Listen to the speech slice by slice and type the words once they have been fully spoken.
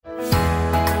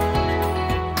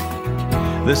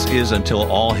This is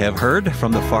Until All Have Heard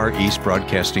from the Far East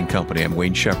Broadcasting Company. I'm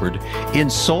Wayne Shepherd in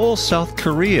Seoul, South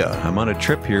Korea. I'm on a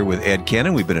trip here with Ed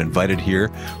Cannon. We've been invited here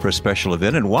for a special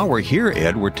event. And while we're here,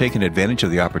 Ed, we're taking advantage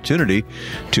of the opportunity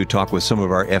to talk with some of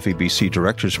our FEBC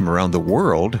directors from around the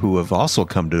world who have also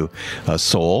come to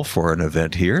Seoul for an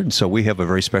event here. And so we have a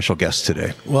very special guest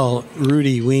today. Well,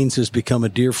 Rudy Wiens has become a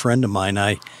dear friend of mine.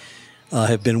 I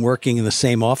have been working in the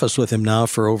same office with him now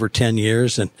for over 10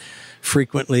 years, and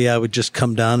frequently I would just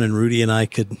come down and Rudy and I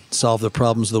could solve the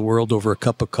problems of the world over a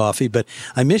cup of coffee. But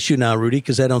I miss you now, Rudy,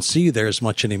 because I don't see you there as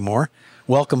much anymore.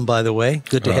 Welcome, by the way.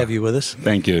 Good to have you with us.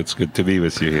 Thank you. It's good to be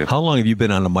with you here. How long have you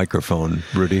been on a microphone,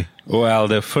 Rudy? Well,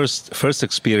 the first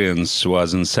experience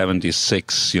was in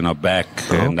 '76, back,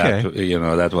 and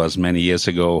that was many years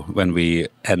ago when we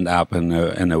end up in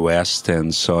the West,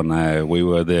 and so now we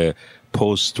were the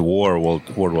post-war World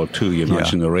War II,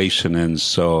 generation, and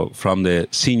so from the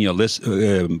senior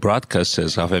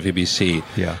broadcasters of FEBC,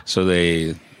 so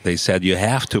they said, you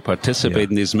have to participate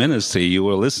in this ministry. You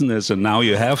were listeners, and now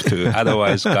you have to.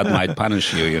 Otherwise, God might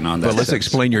punish you, But let's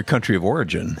explain your country of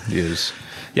origin is...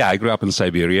 Yeah, I grew up in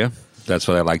Siberia. That's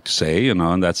what I like to say, in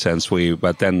that sense.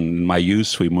 But then in my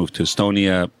youth, we moved to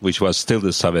Estonia, which was still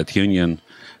the Soviet Union.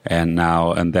 And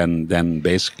then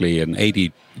basically in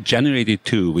January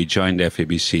 82, we joined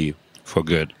FEBC for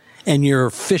good. And your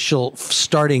official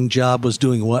starting job was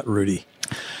doing what, Rudy?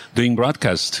 Doing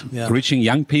broadcast, reaching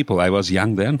young people. I was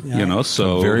young then,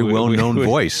 so a very well-known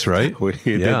voice, right? We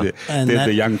did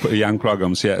the young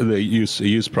programs, the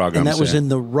youth programs. And that was in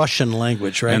the Russian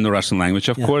language, right? In the Russian language,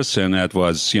 of course, and that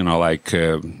was,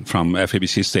 from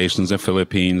FEBC stations in the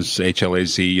Philippines,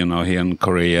 HLAZ, here in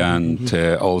Korea, and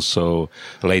also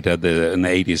later in the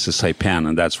 80s, the Saipan,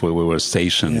 and that's where we were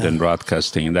stationed in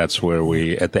broadcasting. And that's where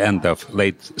we, at the end of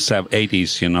late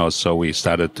 80s, so we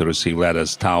started to receive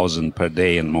letters, 1,000 per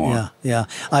day and more. Yeah.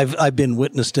 I've been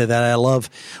witness to that. I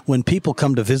love when people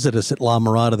come to visit us at La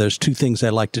Mirada. There's two things I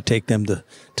like to take them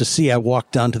to see. I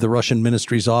walked down to the Russian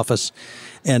ministry's office,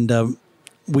 and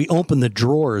we open the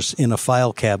drawers in a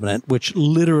file cabinet, which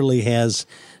literally has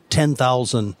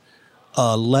 10,000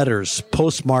 letters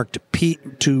postmarked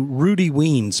to Rudy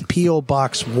Wiens, P.O.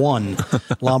 Box 1,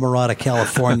 La Mirada,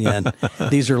 California.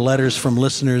 And these are letters from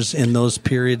listeners in those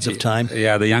periods of time.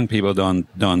 Yeah, the young people don't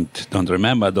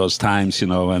remember those times,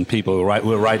 when people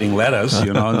were writing letters,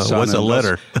 And so what's a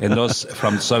letter? And those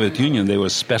from the Soviet Union, they were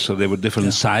special. They were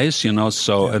different size,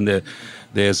 So and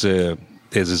there's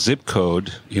a zip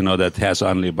code, that has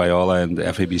only Biola and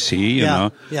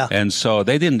FEBC, And so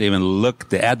they didn't even look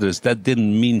the address. That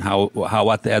didn't mean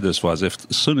what the address was. As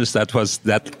soon as that was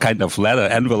that kind of letter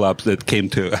envelope that came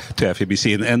to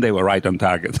FEBC, and they were right on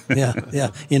target.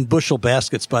 Yeah. In bushel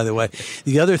baskets, by the way.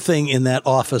 The other thing in that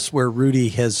office where Rudy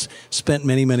has spent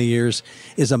many, many years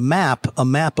is a map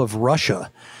of Russia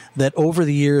that over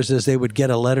the years, as they would get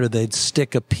a letter, they'd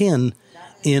stick a pin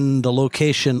in the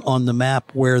location on the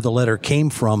map where the letter came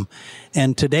from.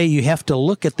 And today you have to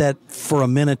look at that for a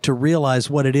minute to realize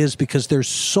what it is, because there's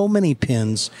so many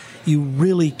pins, you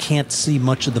really can't see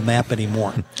much of the map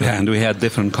anymore. Yeah, and we had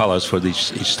different colors for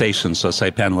each station. So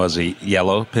Saipan was a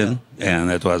yellow pin, and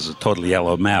it was a totally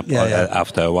yellow map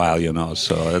after a while,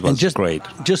 So it was great.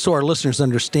 Just so our listeners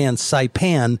understand,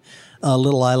 Saipan, a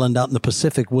little island out in the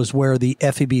Pacific, was where the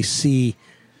FEBC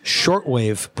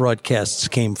shortwave broadcasts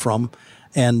came from.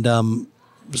 And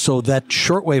so that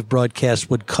shortwave broadcast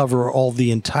would cover all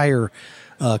the entire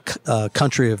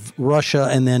country of Russia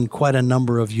and then quite a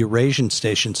number of Eurasian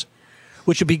stations,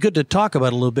 which would be good to talk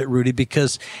about a little bit, Rudy,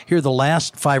 because here the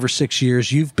last 5 or 6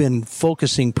 years, you've been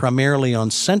focusing primarily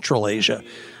on Central Asia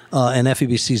and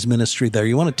FEBC's ministry there.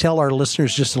 You want to tell our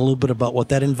listeners just a little bit about what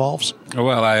that involves?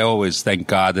 Well, I always thank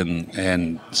God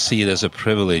and see it as a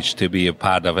privilege to be a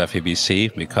part of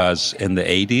FEBC, because in the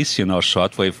 80s,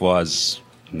 shortwave was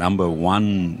number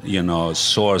one,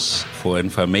 source for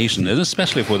information, and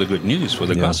especially for the good news, for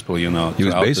the gospel, He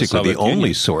was basically the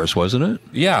only source, wasn't it?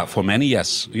 Yeah, for many,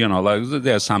 yes.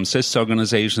 There are some sister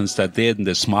organizations that did, and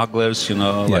the smugglers,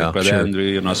 like Brother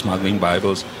Andrew, smuggling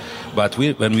Bibles. But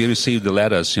when we received the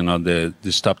letters,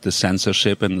 they stopped the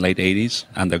censorship in late 80s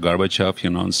under Gorbachev,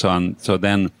 and so on. So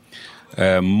then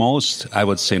most, I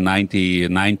would say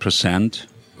 99%,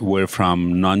 were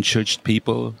from non-churched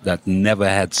people that never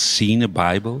had seen a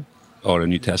Bible or a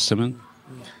New Testament.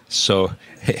 So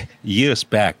years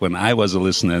back when I was a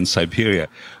listener in Siberia,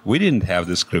 we didn't have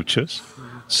the scriptures.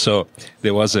 So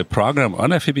there was a program on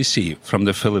FEBC from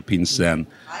the Philippines then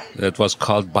that was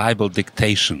called Bible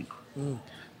Dictation.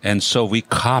 And so we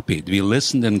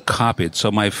listened and copied.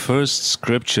 So my first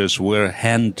scriptures were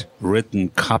handwritten,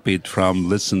 copied from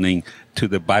listening to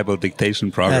the Bible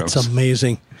dictation programs. That's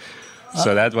amazing.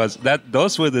 So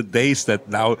those were the days that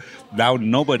now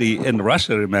nobody in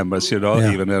Russia remembers,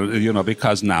 even,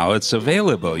 because now it's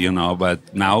available, but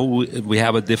now we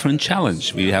have a different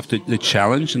challenge. We have the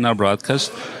challenge in our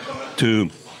broadcast to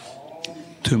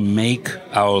make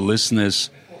our listeners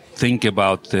think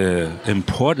about the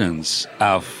importance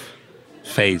of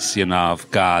faith,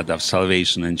 of God, of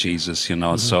salvation in Jesus,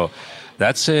 So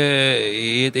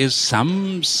it is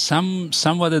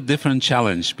somewhat a different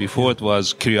challenge. Before it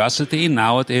was curiosity,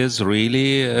 now it is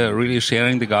really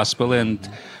sharing the gospel, and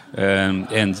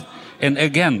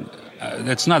again,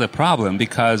 it's not a problem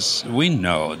because we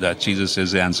know that Jesus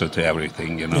is the answer to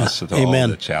everything, so to all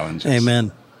the challenges.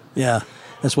 Amen. Yeah.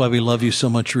 That's why we love you so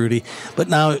much, Rudy. But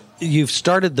now you've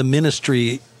started the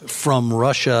ministry from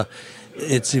Russia.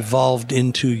 It's evolved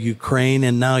into Ukraine,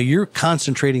 and now you're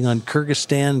concentrating on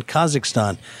Kyrgyzstan,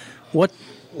 Kazakhstan.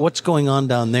 What's going on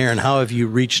down there, and how have you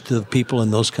reached the people in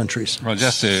those countries? Well,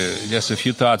 just a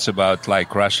few thoughts about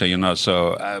Russia.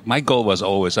 So my goal was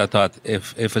always, I thought,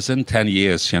 if it's in 10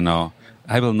 years,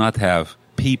 I will not have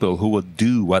people who would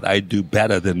do what I do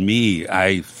better than me.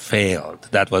 I failed.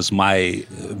 That was my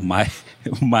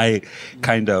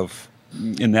kind of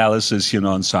analysis,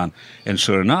 and so on. And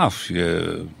sure enough,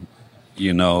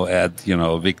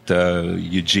 Victor,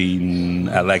 Eugene,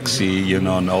 Alexei, and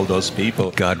all those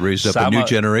people. God raised up a new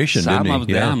generation, didn't he? Some of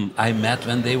them I met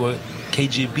when they were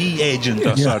KGB agents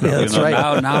or sort of. That's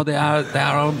right. Now they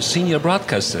are senior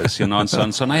broadcasters, and so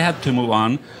on. So I had to move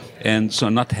on. And so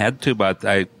not had to, but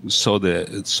I saw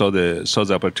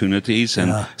the opportunities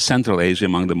in Central Asia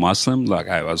among the Muslim. Like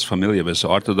I was familiar with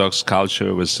Orthodox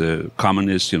culture, with the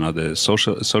communist, the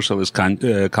socialist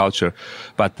culture,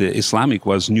 but the Islamic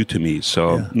was new to me.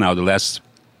 So now the last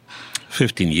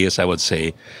 15 years, I would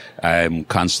say, I'm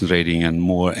concentrating and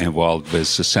more involved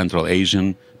with the Central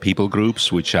Asian people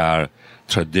groups, which are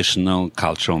traditional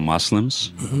cultural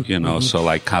Muslims, so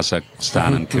like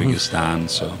Kazakhstan and Kyrgyzstan.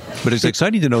 So, but it's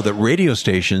exciting to know that radio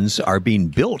stations are being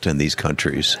built in these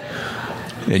countries,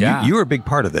 and you are a big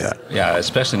part of that. Yeah,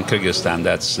 especially in Kyrgyzstan.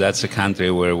 That's a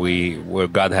country where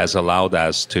God has allowed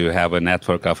us to have a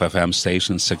network of FM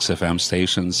stations, 6 FM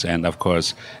stations, and of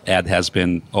course, Ed has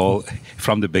been all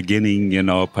from the beginning,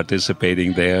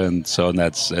 participating there, and so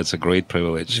that's a great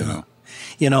privilege,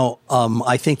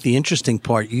 I think the interesting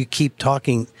part, you keep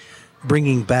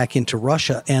bringing back into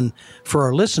Russia. And for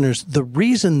our listeners, the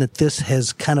reason that this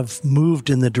has kind of moved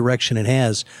in the direction it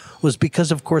has was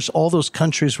because, of course, all those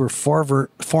countries were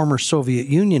former Soviet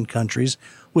Union countries,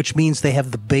 which means they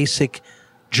have the basic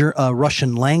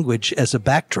Russian language as a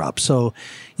backdrop. So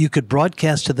you could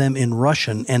broadcast to them in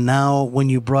Russian. And now when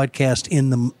you broadcast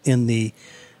in the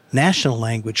national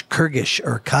language, Kyrgyz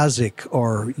or Kazakh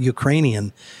or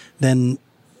Ukrainian, then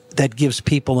that gives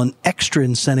people an extra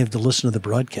incentive to listen to the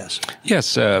broadcast.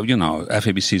 Yes,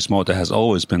 FEBC's motto has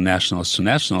always been nationals to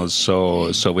nationals,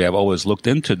 so we have always looked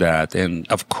into that. And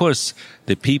of course,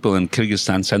 the people in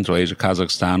Kyrgyzstan, Central Asia,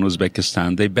 Kazakhstan,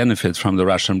 Uzbekistan, they benefit from the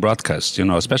Russian broadcast,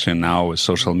 especially now with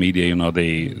social media,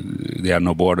 there are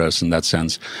no borders in that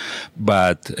sense.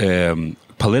 But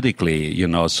politically,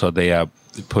 so they are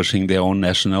pushing their own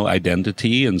national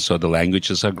identity, and so the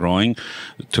languages are growing.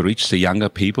 To reach the younger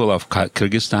people of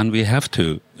Kyrgyzstan, we have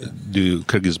to do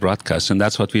Kyrgyz broadcasts, and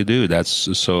that's what we do.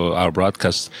 So our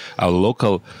broadcasts, our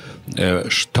local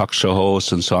talk show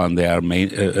hosts and so on, they are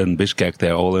in Bishkek,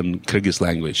 they're all in Kyrgyz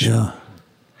language. Yeah.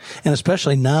 And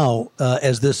especially now,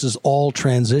 as this is all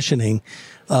transitioning,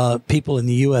 people in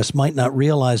the U.S. might not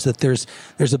realize that there's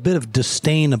a bit of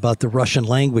disdain about the Russian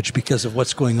language because of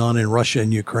what's going on in Russia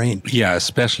and Ukraine. Yeah,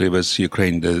 especially with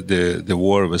Ukraine, the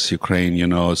war with Ukraine,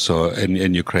 so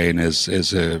in Ukraine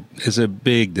is a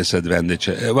big disadvantage.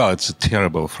 Well, it's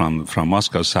terrible from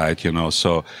Moscow side,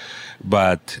 so.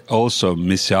 But also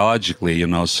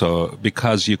missiologically, so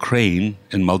because Ukraine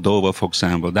and Moldova, for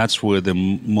example, that's where the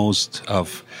most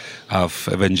of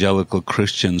evangelical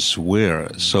Christians were.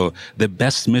 So the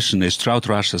best missionaries throughout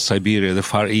Russia, Siberia, the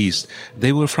Far East,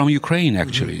 they were from Ukraine,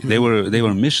 actually. Mm-hmm. They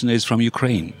were missionaries from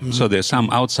Ukraine. Mm-hmm. So there's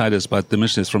some outsiders, but the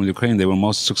missionaries from Ukraine, they were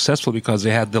most successful because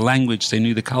they had the language, they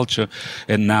knew the culture,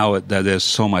 and now that there's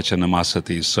so much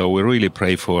animosity. So we really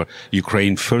pray for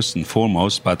Ukraine first and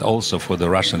foremost, but also for the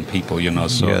Russian people. people,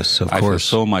 So yes, of I course.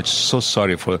 feel so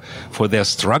sorry for their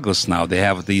struggles now. They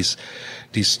have these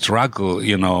struggle,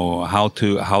 how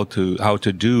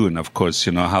to do, and of course,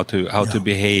 how to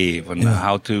behave, and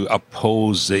how to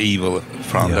oppose the evil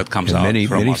that comes out. Many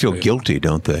from feel guilty,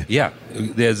 don't they? Yeah,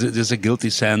 there's a guilty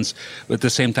sense, but at the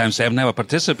same time, they have never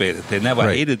participated. They never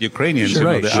hated Ukrainians,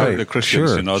 the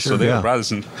Christians, so they were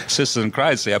brothers and sisters in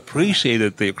Christ. They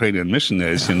appreciated the Ukrainian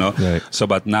missionaries, Right. So,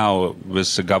 but now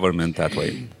with the government that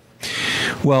way.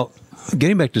 Well,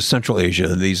 getting back to Central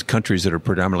Asia, these countries that are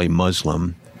predominantly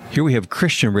Muslim, here we have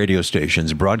Christian radio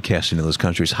stations broadcasting in those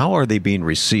countries. How are they being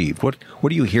received? What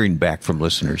are you hearing back from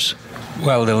listeners?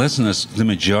 Well, the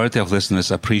majority of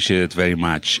listeners appreciate it very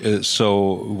much.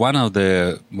 So one of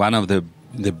the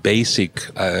basic,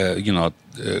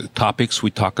 topics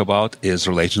we talk about is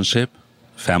relationship,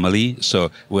 family. So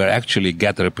we actually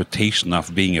get a reputation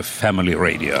of being a family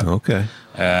radio. Okay.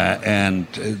 And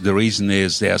the reason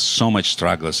is there are so much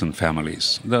struggles in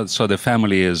families. So the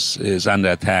family is under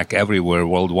attack everywhere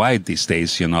worldwide these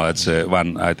days. It's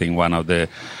one of the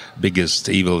biggest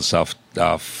evils of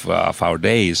our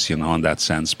days. In that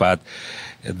sense. But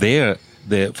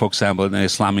for example, in the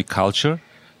Islamic culture,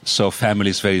 so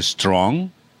family is very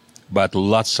strong, but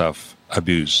lots of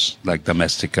abuse, like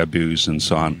domestic abuse and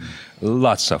so on.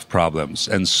 Lots of problems.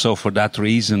 And so for that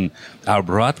reason, our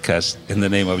broadcast in the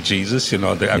name of Jesus,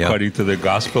 according to the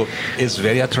gospel, is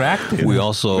very attractive. We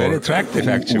also, very attractive,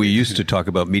 actually. We used to talk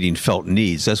about meeting felt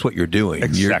needs. That's what you're doing.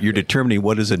 Exactly. You're determining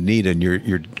what is a need, and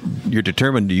you're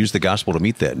determined to use the gospel to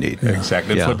meet that need.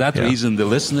 Exactly. Yeah. For that reason, the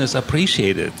listeners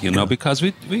appreciate it, because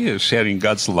we are sharing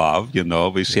God's love,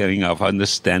 we're sharing our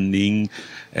understanding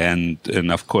and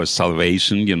of course,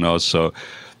 salvation, so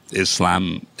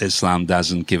Islam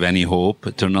doesn't give any hope,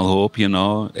 eternal hope,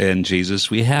 in Jesus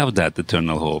we have that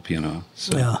eternal hope,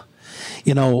 So. Yeah.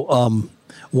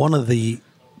 One of the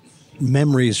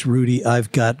memories, Rudy,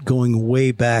 I've got going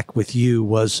way back with you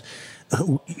was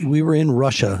we were in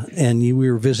Russia and we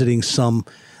were visiting some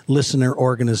listener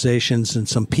organizations and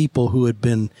some people who had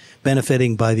been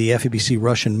benefiting by the FEBC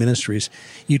Russian ministries.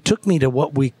 You took me to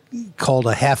what we called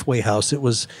a halfway house. It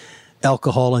was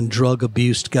alcohol and drug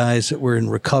abused guys that were in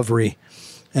recovery.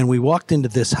 And we walked into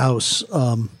this house.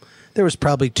 There was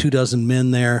probably 24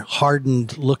 men there,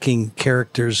 hardened looking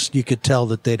characters. You could tell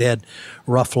that they'd had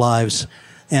rough lives.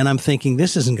 And I'm thinking,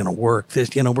 this isn't going to work.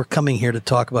 We're coming here to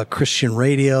talk about Christian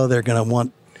radio. They're going to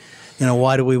want,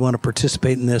 why do we want to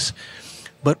participate in this?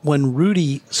 But when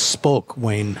Rudy spoke,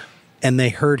 Wayne, and they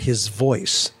heard his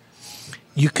voice,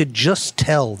 you could just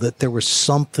tell that there was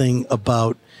something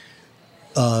about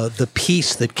the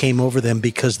peace that came over them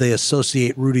because they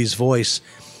associate Rudy's voice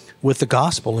with the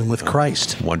gospel and with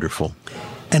Christ. Wonderful.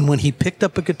 And when he picked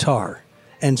up a guitar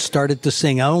and started to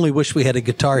sing, I only wish we had a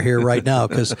guitar here right now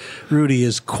because Rudy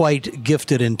is quite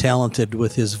gifted and talented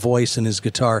with his voice and his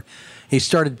guitar. He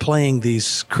started playing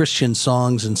these Christian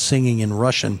songs and singing in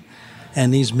Russian.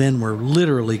 And these men were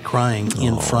literally crying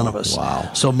in front of us.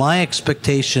 Wow. So my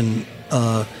expectation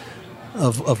of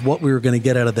what we were going to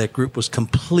get out of that group was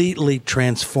completely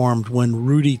transformed when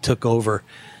Rudy took over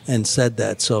and said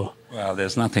that. So, well,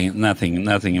 there's nothing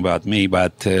about me,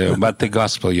 but the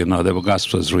gospel, the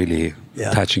gospel is really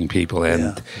touching people,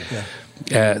 and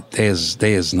there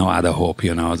is no other hope,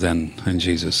 than in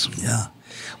Jesus. Yeah,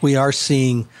 we are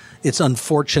seeing. It's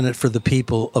unfortunate for the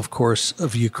people, of course,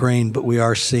 of Ukraine, but we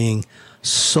are seeing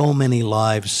so many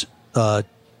lives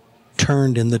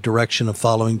turned in the direction of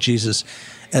following Jesus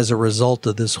as a result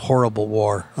of this horrible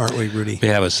war, aren't we, Rudy? We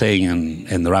have a saying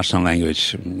in the Russian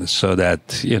language, so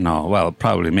that,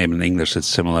 probably maybe in English it's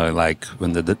similar, like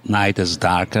when the night is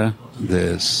darker,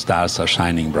 the stars are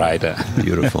shining brighter.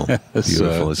 Beautiful.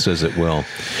 Beautiful. It says it well.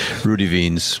 Rudy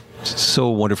Wiens, so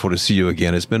wonderful to see you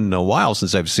again. It's been a while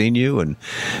since I've seen you, and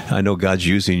I know God's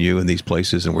using you in these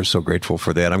places, and we're so grateful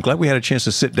for that. I'm glad we had a chance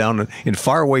to sit down in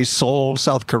faraway Seoul,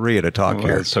 South Korea to talk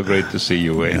here. It's so great to see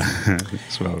you, Wayne.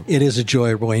 Well. It is a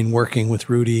joy, Wayne, working with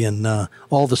Rudy and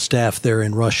all the staff there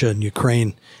in Russia and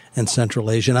Ukraine and Central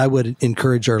Asia. And I would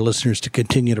encourage our listeners to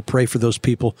continue to pray for those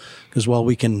people, because while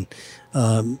we can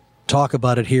talk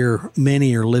about it here,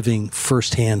 many are living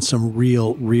firsthand some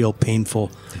real painful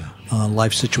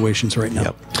life situations right now.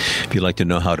 Yep. If you'd like to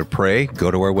know how to pray, go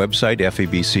to our website,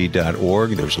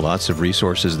 FEBC.org. There's lots of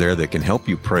resources there that can help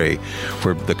you pray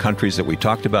for the countries that we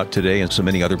talked about today and so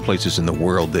many other places in the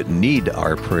world that need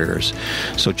our prayers.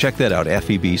 So check that out,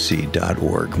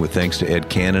 FEBC.org. With thanks to Ed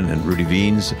Cannon and Rudy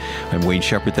Wiens, I'm Wayne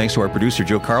Shepherd. Thanks to our producer,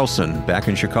 Joe Carlson, back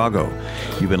in Chicago.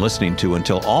 You've been listening to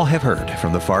Until All Have Heard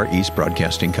from the Far East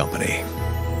Broadcasting Company.